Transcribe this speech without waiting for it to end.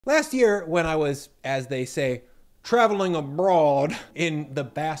Last year, when I was, as they say, traveling abroad in the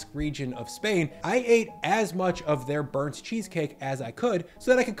Basque region of Spain, I ate as much of their burnt cheesecake as I could so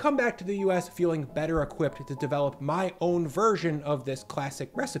that I could come back to the US feeling better equipped to develop my own version of this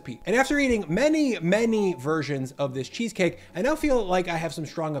classic recipe. And after eating many versions of this cheesecake, I now feel like I have some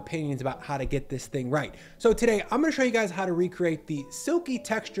strong opinions about how to get this thing right. So today, I'm gonna show you guys how to recreate the silky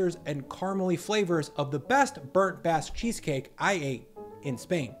textures and caramely flavors of the best burnt Basque cheesecake I ate in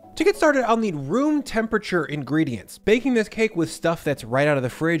Spain. To get started, I'll need room temperature ingredients. Baking this cake with stuff that's right out of the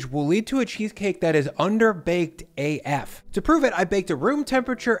fridge will lead to a cheesecake that is underbaked AF. To prove it, I baked a room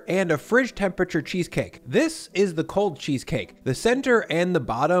temperature and a fridge temperature cheesecake. This is the cold cheesecake. The center and the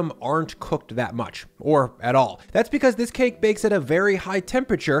bottom aren't cooked that much, or at all. That's because this cake bakes at a very high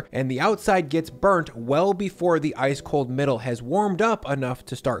temperature and the outside gets burnt well before the ice cold middle has warmed up enough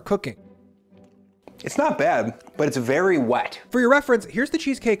to start cooking. It's not bad, but it's very wet. For your reference, here's the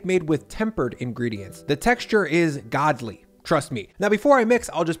cheesecake made with tempered ingredients. The texture is godly, trust me. Now before I mix,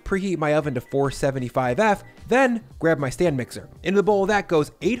 I'll just preheat my oven to 475F, then grab my stand mixer. Into the bowl of that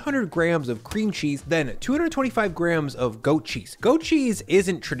goes 800 grams of cream cheese, then 225 grams of goat cheese. Goat cheese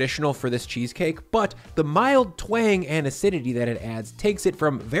isn't traditional for this cheesecake, but the mild twang and acidity that it adds takes it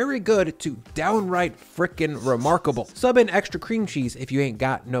from very good to downright frickin' remarkable. Sub in extra cream cheese if you ain't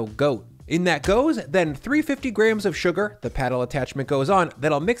got no goat. In that goes, then 350 grams of sugar, the paddle attachment goes on,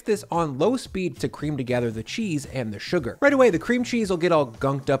 then I'll mix this on low speed to cream together the cheese and the sugar. Right away, the cream cheese will get all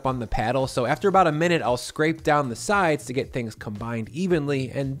gunked up on the paddle, so after about a minute, I'll scrape down the sides to get things combined evenly,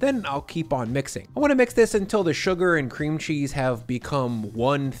 and then I'll keep on mixing. I wanna mix this until the sugar and cream cheese have become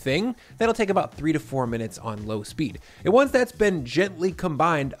one thing. That'll take about 3 to 4 minutes on low speed. And once that's been gently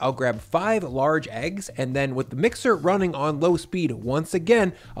combined, I'll grab 5 large eggs, and then with the mixer running on low speed, once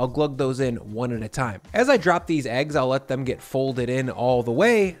again, I'll glug those in one at a time. As I drop these eggs, I'll let them get folded in all the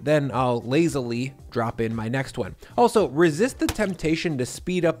way, then I'll lazily drop in my next one. Also, resist the temptation to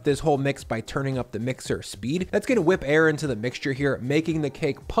speed up this whole mix by turning up the mixer speed. That's gonna whip air into the mixture here, making the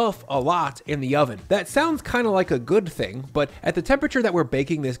cake puff a lot in the oven. That sounds kind of like a good thing, but at the temperature that we're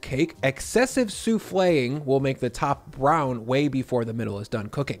baking this cake, excessive souffléing will make the top brown way before the middle is done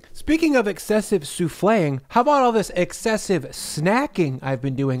cooking. Speaking of excessive souffléing, how about all this excessive snacking I've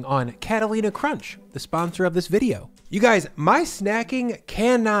been doing on Catalina Crunch, the sponsor of this video? You guys, my snacking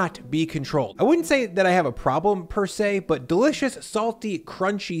cannot be controlled. I wouldn't say that I have a problem per se, but delicious, salty,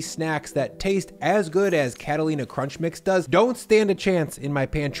 crunchy snacks that taste as good as Catalina Crunch Mix does don't stand a chance in my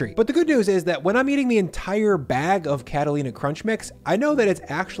pantry. But the good news is that when I'm eating the entire bag of Catalina Crunch Mix, I know that it's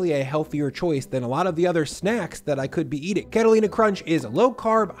actually a healthier choice than a lot of the other snacks that I could be eating. Catalina Crunch is low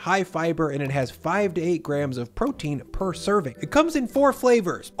carb, high fiber, and it has 5 to 8 grams of protein per serving. It comes in 4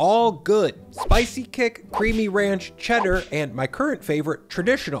 flavors, all good. Spicy kick, creamy ranch, cheddar, and my current favorite,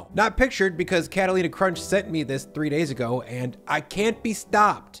 traditional. Not pictured because Catalina Crunch sent me this 3 days ago and I can't be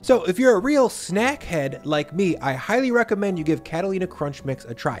stopped. So if you're a real snack head like me, I highly recommend you give Catalina Crunch Mix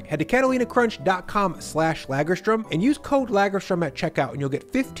a try. Head to catalinacrunch.com/Lagerstrom and use code Lagerstrom at checkout and you'll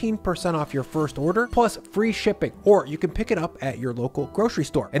get 15% off your first order plus free shipping, or you can pick it up at your local grocery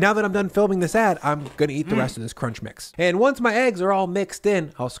store. And now that I'm done filming this ad, I'm gonna eat the rest of this Crunch Mix. And once my eggs are all mixed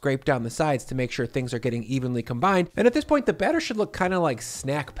in, I'll scrape down the sides to make sure things are getting evenly combined. And at this point, the batter should look kind of like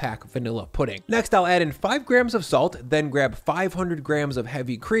snack pack vanilla pudding. Next, I'll add in 5 grams of salt, then grab 500 grams of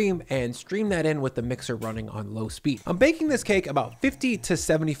heavy cream and stream that in with the mixer running on low speed. I'm baking this cake about 50 to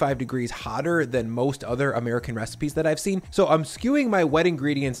 75 degrees hotter than most other American recipes that I've seen, so I'm skewing my wet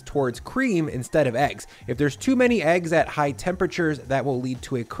ingredients towards cream instead of eggs. If there's too many eggs at high temperatures, that will lead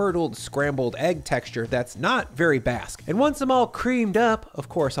to a curdled, scrambled egg texture that's not very Basque. And once I'm all creamed up, of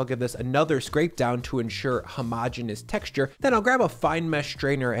course, I'll give this another scrape down to ensure homogeneous texture. Then I'll grab a fine mesh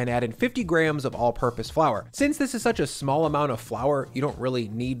strainer and add in 50 grams of all-purpose flour. Since this is such a small amount of flour, you don't really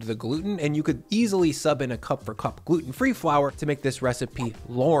need the gluten, and you could easily sub in a cup for cup gluten-free flour to make this recipe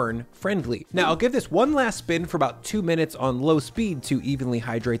Lorne friendly. Now I'll give this one last spin for about 2 minutes on low speed to evenly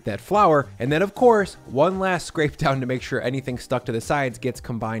hydrate that flour, and then of course, one last scrape down to make sure anything stuck to the sides gets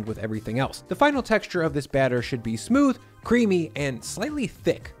combined with everything else. The final texture of this batter should be smooth, creamy, and slightly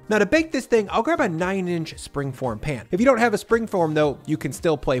thick. Now to bake this thing, I'll grab a 9-inch springform pan. If you don't have a springform though, you can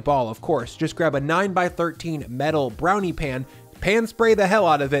still play ball, of course. Just grab a 9x13 metal brownie pan, pan spray the hell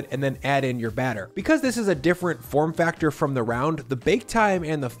out of it, and then add in your batter. Because this is a different form factor from the round, the bake time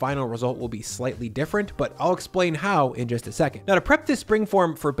and the final result will be slightly different, but I'll explain how in just a second. Now to prep this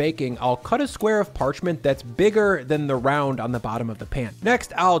springform for baking, I'll cut a square of parchment that's bigger than the round on the bottom of the pan.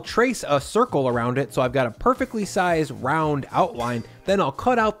 Next, I'll trace a circle around it so I've got a perfectly sized round outline. Then I'll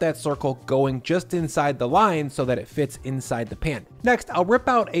cut out that circle going just inside the line so that it fits inside the pan. Next, I'll rip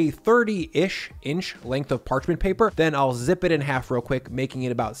out a 30-ish inch length of parchment paper. Then I'll zip it in half real quick, making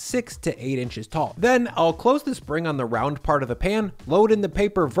it about 6 to 8 inches tall. Then I'll close the spring on the round part of the pan, load in the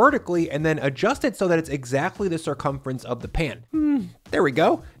paper vertically, and then adjust it so that it's exactly the circumference of the pan. There we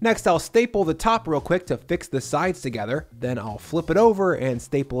go. Next, I'll staple the top real quick to fix the sides together. Then I'll flip it over and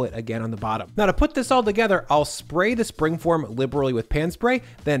staple it again on the bottom. Now to put this all together, I'll spray the springform liberally with pan spray,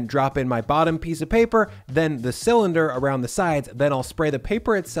 then drop in my bottom piece of paper, then the cylinder around the sides, then I'll spray the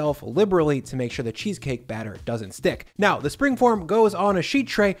paper itself liberally to make sure the cheesecake batter doesn't stick. Now the springform goes on a sheet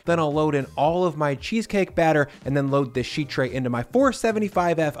tray, then I'll load in all of my cheesecake batter and then load this sheet tray into my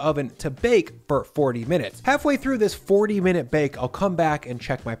 475F oven to bake for 40 minutes. Halfway through this 40-minute bake, I'll come back and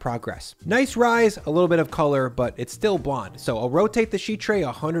check my progress. Nice rise, a little bit of color, but it's still blonde. So I'll rotate the sheet tray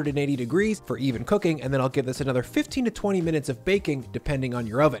 180 degrees for even cooking, and then I'll give this another 15 to 20 minutes of baking depending on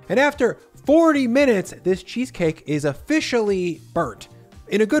your oven. And after 40 minutes, this cheesecake is officially burnt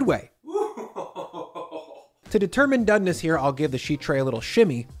in a good way. To determine doneness here, I'll give the sheet tray a little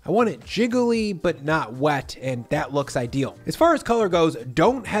shimmy. I want it jiggly, but not wet, and that looks ideal. As far as color goes,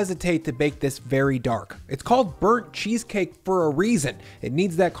 don't hesitate to bake this very dark. It's called burnt cheesecake for a reason. It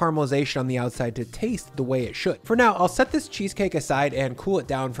needs that caramelization on the outside to taste the way it should. For now, I'll set this cheesecake aside and cool it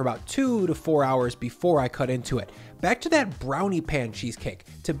down for about 2 to 4 hours before I cut into it. Back to that brownie pan cheesecake.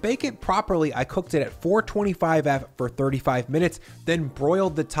 To bake it properly, I cooked it at 425F for 35 minutes, then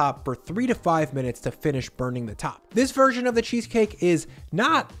broiled the top for 3 to 5 minutes to finish burning the top. This version of the cheesecake is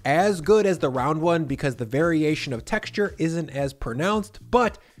not as good as the round one because the variation of texture isn't as pronounced,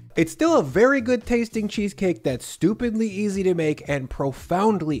 but it's still a very good tasting cheesecake that's stupidly easy to make and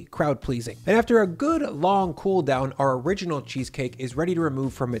profoundly crowd pleasing. And after a good long cool down, our original cheesecake is ready to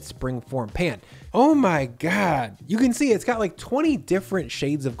remove from its springform pan. Oh my God. You can see it's got like 20 different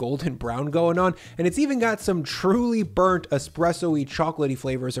shades of golden brown going on, and it's even got some truly burnt espresso-y chocolatey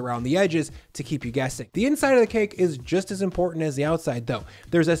flavors around the edges to keep you guessing. The inside of the cake is just as important as the outside though.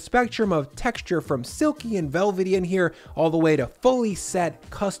 There's a spectrum of texture from silky and velvety in here all the way to fully set,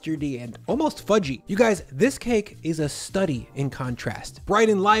 custardy, and almost fudgy. You guys, this cake is a study in contrast. Bright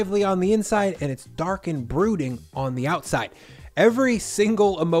and lively on the inside, and it's dark and brooding on the outside. Every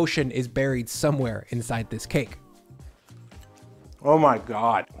single emotion is buried somewhere inside this cake. Oh my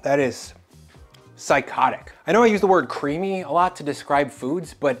God, that is psychotic. I know I use the word creamy a lot to describe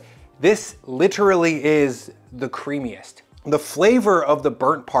foods, but this literally is the creamiest. The flavor of the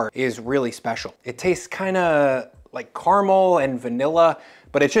burnt part is really special. It tastes kind of like caramel and vanilla,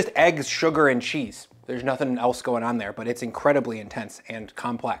 but it's just eggs, sugar, and cheese. There's nothing else going on there, but it's incredibly intense and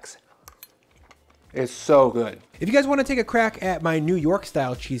complex. It's so good. If you guys want to take a crack at my New York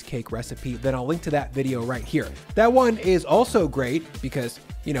style cheesecake recipe, then I'll link to that video right here. That one is also great because,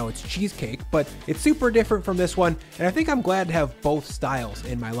 you know, it's cheesecake, but it's super different from this one, and I think I'm glad to have both styles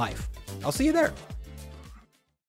in my life. I'll see you there.